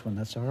out on this one.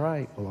 That's all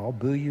right. Well, I'll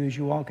boo you as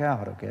you walk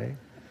out, okay?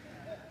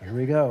 Here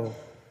we go.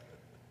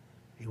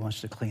 He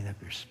wants to clean up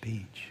your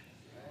speech.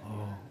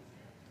 Oh.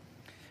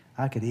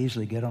 I could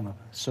easily get on a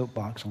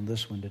soapbox on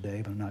this one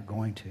today, but I'm not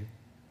going to.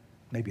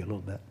 Maybe a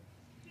little bit.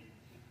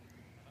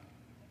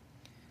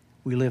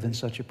 We live in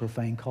such a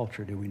profane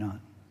culture, do we not?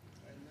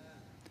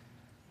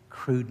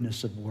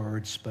 Crudeness of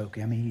words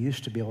spoken. I mean, you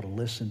used to be able to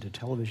listen to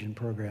television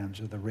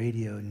programs or the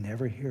radio and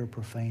never hear a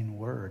profane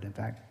word. In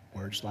fact,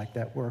 words like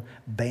that were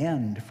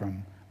banned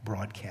from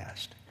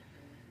broadcast.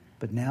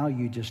 But now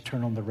you just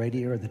turn on the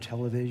radio or the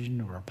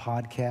television or a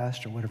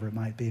podcast or whatever it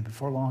might be.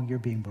 Before long, you're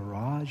being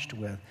barraged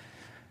with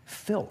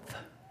filth,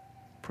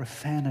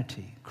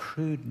 profanity,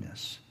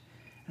 crudeness.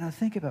 And I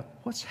think about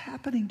what's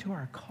happening to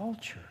our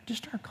culture,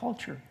 just our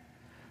culture,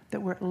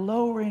 that we're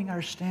lowering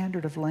our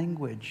standard of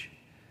language.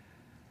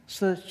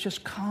 So it's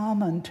just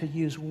common to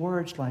use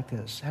words like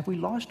this. Have we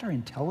lost our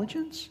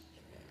intelligence?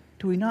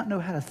 Do we not know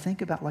how to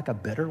think about like a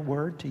better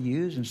word to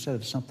use instead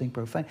of something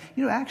profane?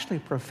 You know, actually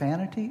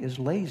profanity is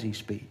lazy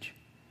speech.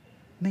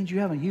 It means you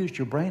haven't used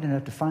your brain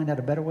enough to find out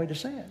a better way to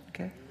say it,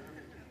 okay?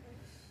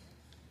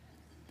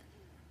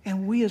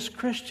 And we as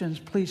Christians,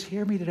 please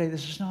hear me today,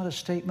 this is not a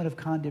statement of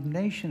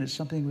condemnation. It's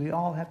something we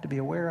all have to be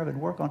aware of and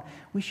work on.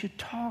 We should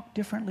talk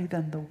differently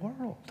than the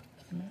world.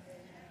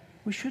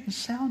 We shouldn't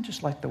sound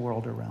just like the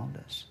world around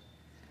us.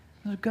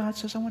 God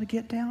says, I want to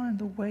get down in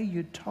the way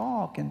you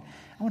talk, and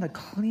I want to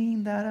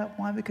clean that up.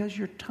 Why? Because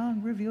your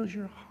tongue reveals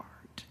your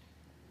heart.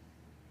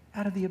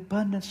 Out of the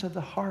abundance of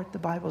the heart, the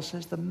Bible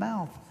says, the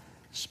mouth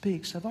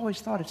speaks. I've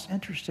always thought it's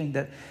interesting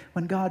that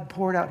when God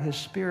poured out His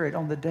Spirit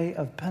on the day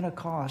of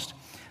Pentecost,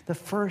 the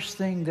first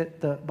thing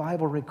that the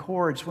Bible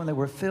records when they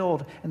were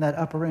filled in that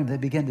upper room, they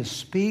began to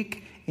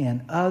speak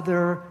in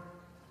other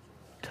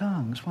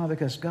tongues. Why?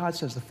 Because God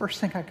says, the first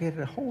thing I get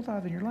a hold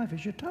of in your life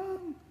is your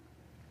tongue.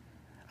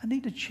 I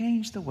need to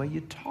change the way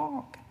you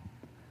talk.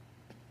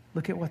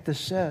 Look at what this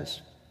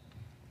says.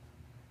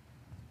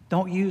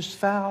 Don't use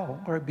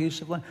foul or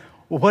abusive language.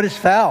 Well, what is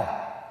foul?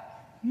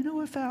 You know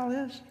what foul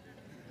is?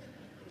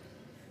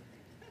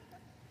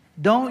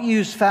 Don't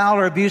use foul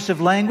or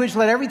abusive language.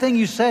 Let everything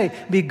you say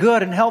be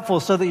good and helpful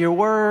so that your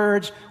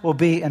words will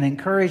be an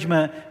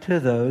encouragement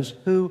to those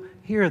who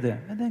hear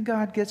them. And then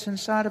God gets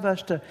inside of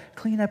us to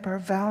clean up our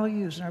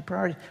values and our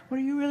priorities. What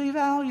do you really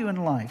value in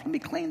life? Let me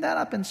clean that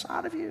up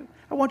inside of you.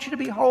 I want you to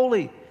be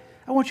holy.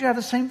 I want you to have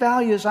the same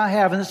values I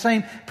have and the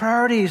same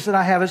priorities that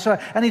I have. And so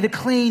I need to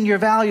clean your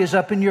values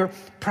up and your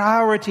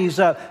priorities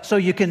up so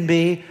you can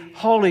be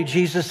holy.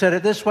 Jesus said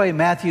it this way,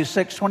 Matthew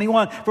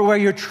 6:21, for where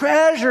your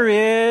treasure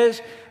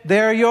is,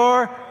 there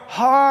your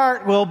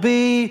heart will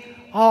be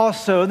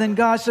also. And then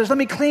God says, let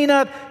me clean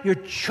up your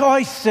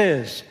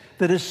choices,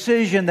 the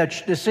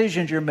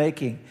decisions you're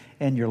making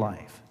in your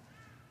life.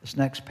 This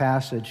next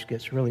passage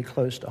gets really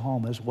close to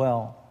home as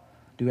well.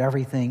 Do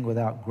everything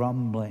without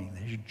grumbling.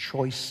 There's your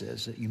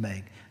choices that you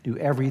make. Do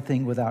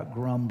everything without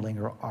grumbling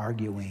or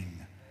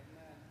arguing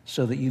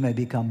so that you may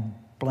become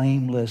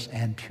blameless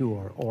and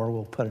pure. Or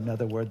we'll put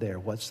another word there.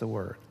 What's the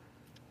word?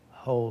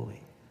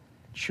 Holy.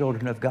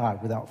 Children of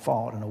God without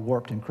fault in a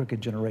warped and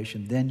crooked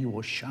generation. Then you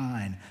will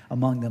shine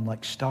among them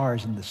like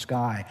stars in the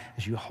sky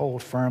as you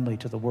hold firmly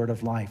to the word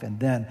of life. And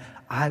then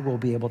I will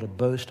be able to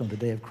boast on the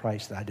day of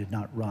Christ that I did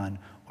not run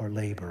or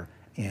labor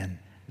in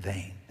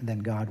vain. And then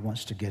God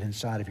wants to get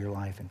inside of your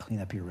life and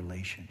clean up your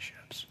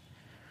relationships.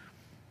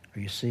 Are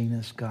you seeing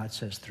this? God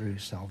says through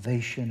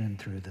salvation and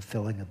through the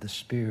filling of the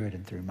Spirit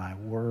and through my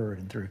word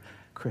and through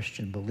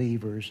Christian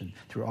believers and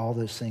through all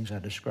those things I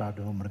described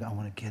a moment ago, I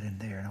want to get in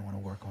there and I want to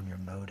work on your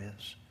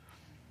motives.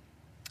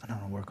 And I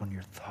want to work on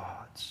your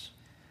thoughts.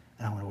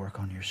 And I want to work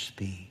on your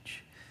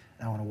speech.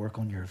 And I want to work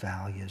on your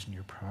values and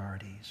your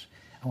priorities.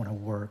 I want to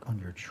work on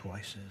your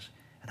choices.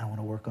 And I want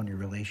to work on your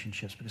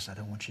relationships because I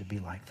don't want you to be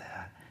like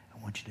that.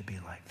 I want you to be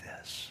like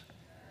this.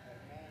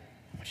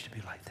 I want you to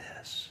be like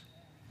this.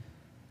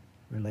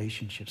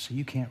 relationships. So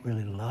you can't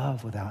really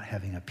love without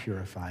having a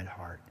purified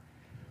heart.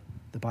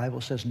 The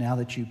Bible says, now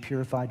that you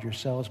purified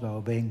yourselves by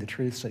obeying the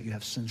truth, so that you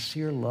have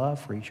sincere love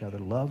for each other,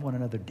 love one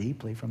another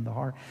deeply from the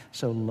heart.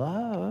 So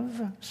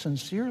love,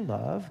 sincere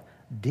love,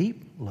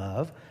 deep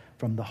love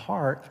from the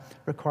heart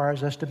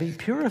requires us to be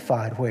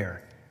purified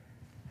where?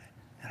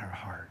 In our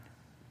heart.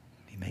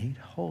 Be made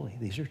holy.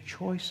 These are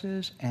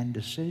choices and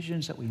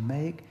decisions that we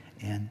make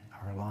in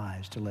our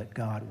lives to let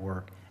God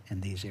work in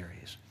these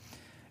areas.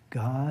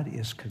 God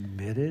is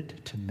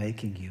committed to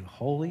making you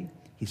holy.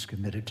 He's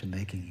committed to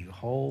making you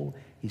whole.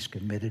 He's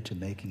committed to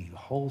making you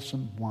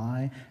wholesome.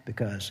 Why?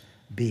 Because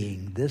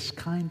being this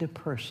kind of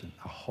person,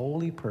 a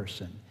holy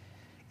person,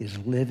 is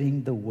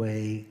living the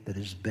way that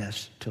is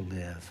best to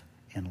live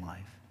in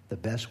life. The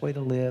best way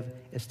to live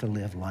is to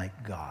live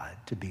like God,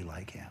 to be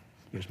like Him.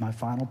 Here's my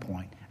final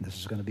point, and this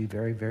is going to be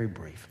very, very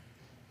brief.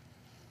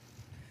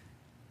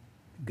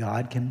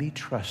 God can be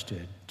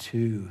trusted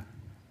to,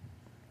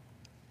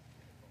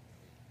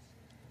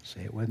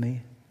 say it with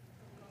me,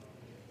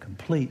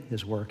 complete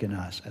His work in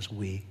us as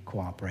we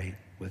cooperate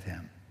with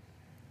Him.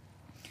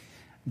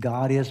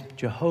 God is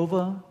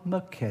Jehovah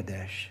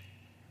Makedesh,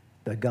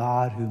 the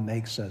God who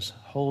makes us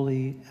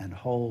holy and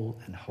whole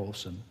and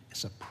wholesome.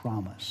 It's a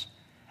promise.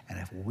 And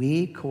if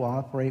we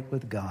cooperate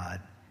with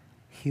God,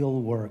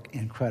 He'll work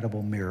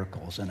incredible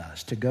miracles in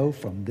us. To go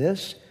from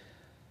this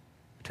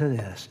to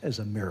this is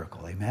a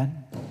miracle.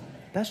 Amen?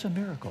 That's a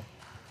miracle.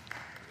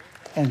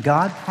 And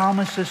God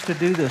promises to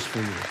do this for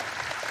you.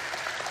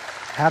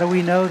 How do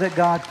we know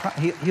that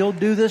He'll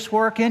do this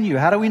work in you?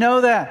 How do we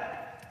know that?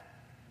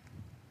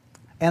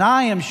 And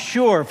I am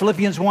sure,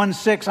 Philippians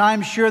 1:6,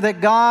 I'm sure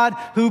that God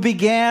who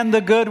began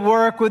the good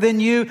work within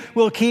you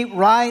will keep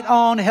right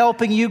on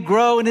helping you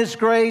grow in His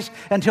grace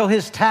until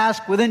His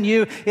task within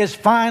you is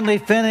finally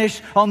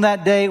finished on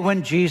that day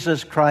when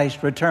Jesus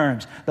Christ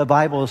returns. The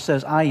Bible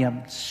says, I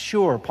am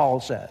sure,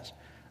 Paul says,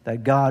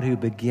 that God who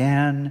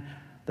began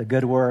the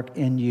good work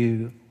in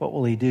you, what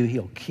will He do?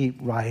 He'll keep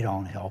right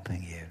on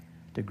helping you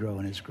to grow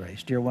in His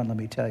grace. Dear one, let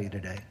me tell you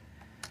today,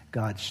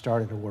 God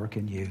started a work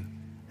in you,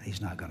 and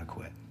He's not going to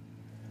quit.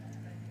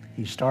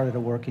 He started a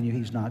work in you,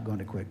 He's not going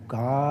to quit.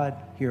 God,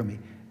 hear me,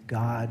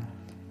 God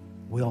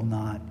will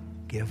not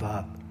give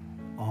up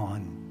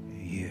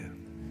on you.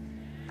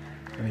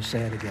 Let me say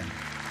it again.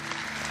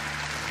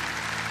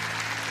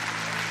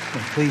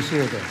 And please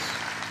hear this.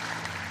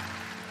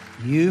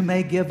 You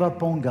may give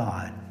up on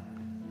God,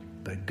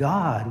 but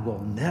God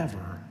will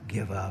never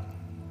give up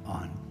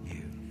on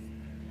you.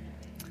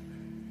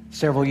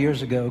 Several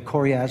years ago,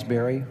 Corey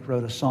Asbury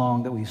wrote a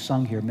song that we've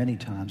sung here many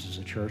times as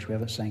a church. We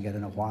haven't sang it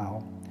in a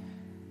while.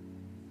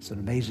 It's an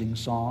amazing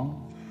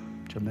song,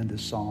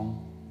 tremendous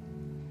song.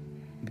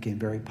 It became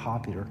very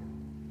popular.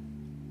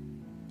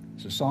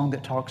 It's a song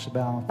that talks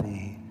about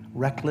the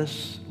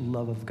reckless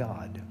love of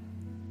God.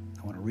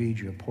 I want to read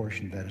you a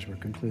portion of that as we're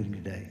concluding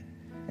today.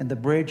 In the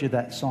bridge of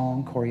that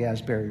song, Corey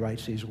Asbury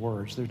writes these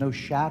words: there's no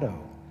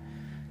shadow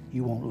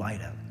you won't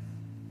light up,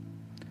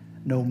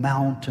 no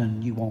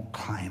mountain you won't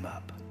climb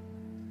up,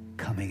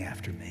 coming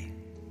after me.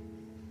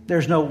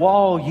 There's no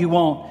wall you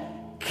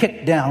won't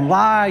kick down,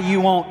 lie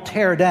you won't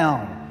tear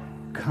down,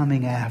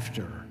 coming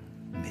after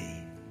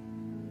me.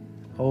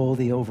 Oh,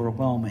 the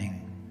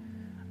overwhelming,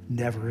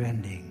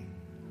 never-ending,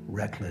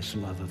 reckless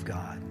love of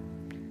God.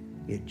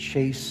 It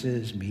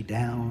chases me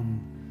down,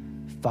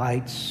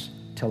 fights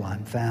till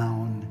I'm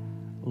found,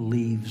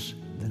 leaves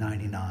the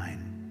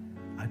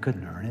 99. I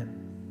couldn't earn it,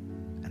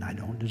 and I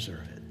don't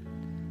deserve it.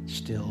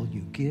 Still,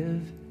 you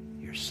give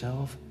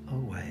yourself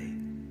away.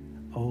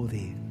 Oh,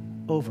 the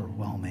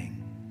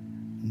overwhelming,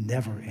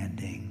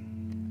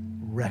 never-ending,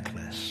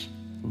 reckless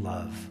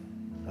love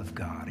of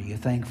God. Are you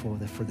thankful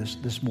for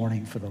this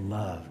morning for the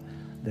love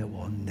that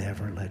will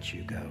never let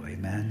you go?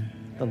 Amen?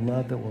 The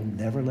love that will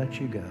never let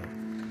you go.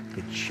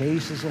 It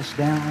chases us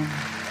down,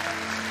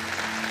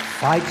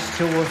 fights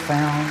till we're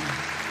found,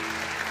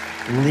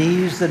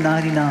 leaves the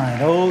 99.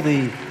 Oh,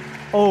 the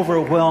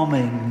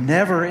overwhelming,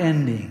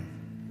 never-ending,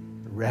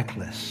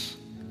 reckless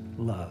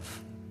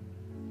love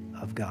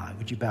of God.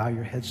 Would you bow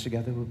your heads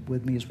together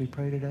with me as we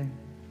pray today?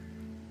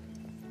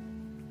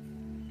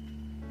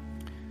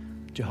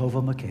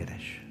 Jehovah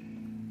Makedesh,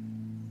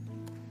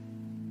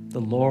 the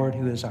Lord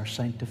who is our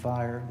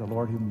sanctifier, the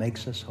Lord who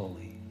makes us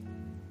holy.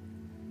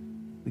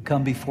 We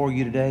come before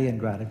you today in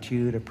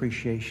gratitude,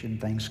 appreciation,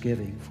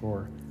 thanksgiving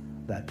for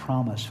that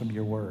promise from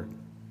your word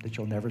that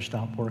you'll never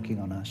stop working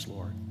on us,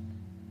 Lord.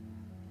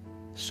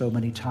 So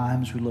many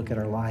times we look at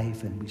our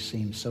life and we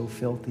seem so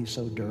filthy,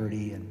 so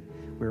dirty, and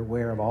we're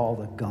aware of all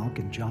the gunk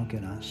and junk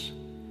in us.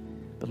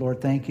 But Lord,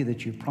 thank you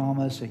that you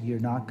promise that you're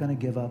not going to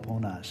give up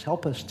on us.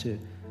 Help us to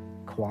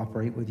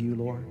cooperate with you,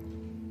 Lord.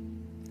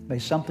 May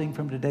something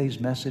from today's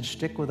message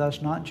stick with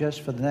us, not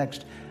just for the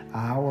next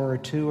hour or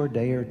two or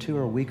day or two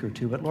or week or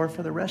two, but Lord,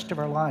 for the rest of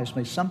our lives.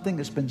 May something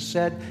that's been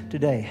said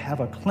today have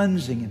a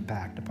cleansing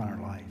impact upon our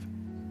life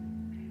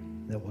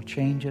that will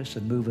change us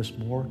and move us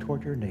more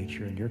toward your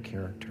nature and your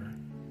character.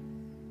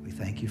 We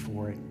thank you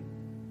for it.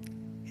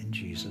 In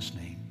Jesus'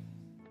 name.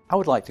 I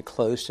would like to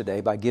close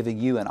today by giving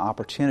you an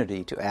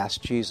opportunity to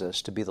ask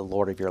Jesus to be the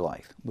Lord of your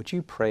life. Would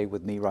you pray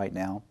with me right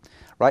now?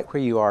 Right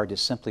where you are,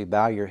 just simply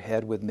bow your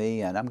head with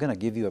me, and I'm going to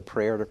give you a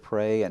prayer to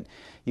pray, and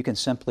you can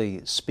simply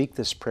speak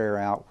this prayer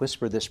out,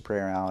 whisper this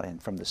prayer out,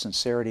 and from the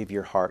sincerity of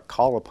your heart,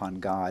 call upon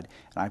God,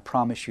 and I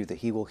promise you that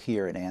He will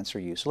hear and answer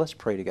you. So let's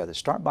pray together.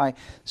 Start by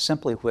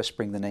simply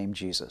whispering the name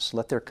Jesus.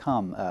 Let there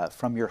come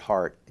from your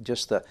heart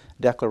just the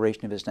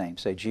declaration of His name.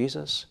 Say,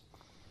 Jesus,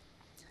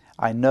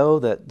 I know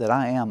that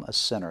I am a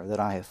sinner, that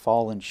I have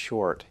fallen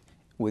short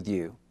with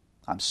you.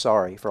 I'm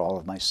sorry for all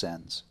of my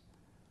sins.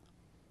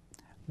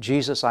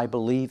 Jesus, I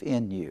believe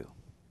in you.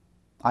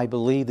 I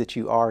believe that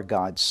you are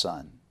God's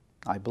Son.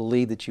 I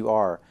believe that you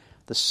are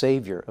the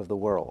Savior of the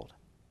world.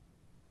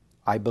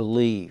 I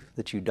believe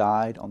that you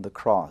died on the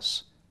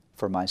cross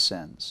for my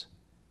sins.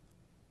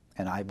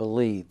 And I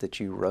believe that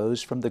you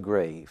rose from the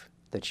grave,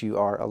 that you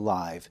are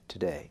alive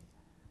today.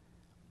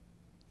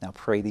 Now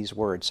pray these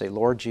words. Say,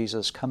 Lord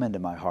Jesus, come into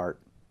my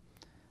heart.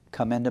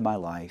 Come into my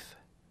life.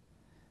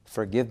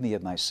 Forgive me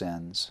of my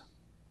sins.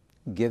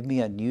 Give me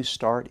a new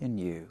start in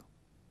you.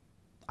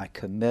 I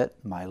commit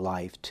my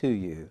life to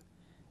you.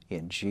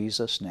 In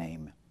Jesus'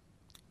 name,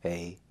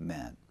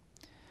 amen.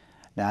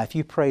 Now, if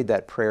you prayed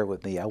that prayer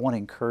with me, I want to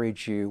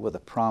encourage you with a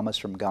promise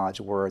from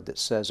God's Word that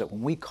says that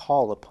when we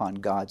call upon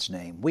God's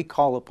name, we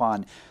call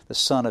upon the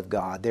Son of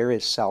God, there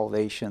is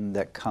salvation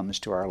that comes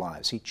to our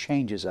lives. He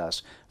changes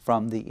us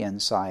from the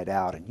inside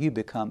out, and you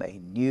become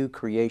a new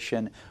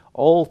creation.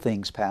 Old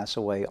things pass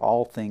away,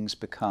 all things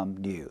become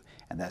new.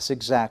 And that's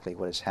exactly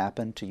what has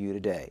happened to you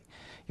today.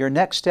 Your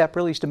next step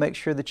really is to make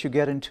sure that you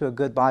get into a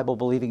good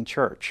Bible-believing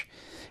church.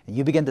 And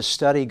you begin to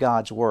study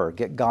God's Word,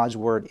 get God's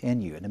Word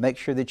in you, and to make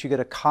sure that you get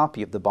a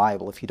copy of the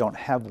Bible if you don't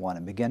have one,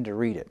 and begin to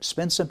read it.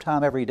 Spend some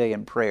time every day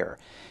in prayer.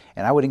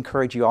 And I would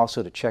encourage you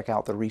also to check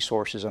out the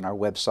resources on our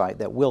website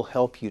that will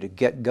help you to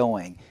get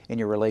going in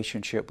your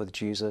relationship with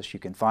Jesus. You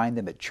can find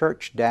them at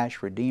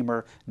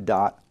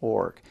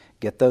church-redeemer.org.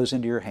 Get those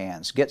into your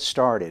hands. Get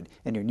started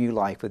in your new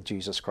life with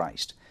Jesus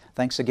Christ.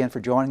 Thanks again for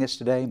joining us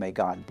today. May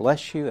God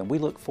bless you, and we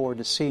look forward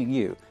to seeing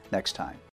you next time.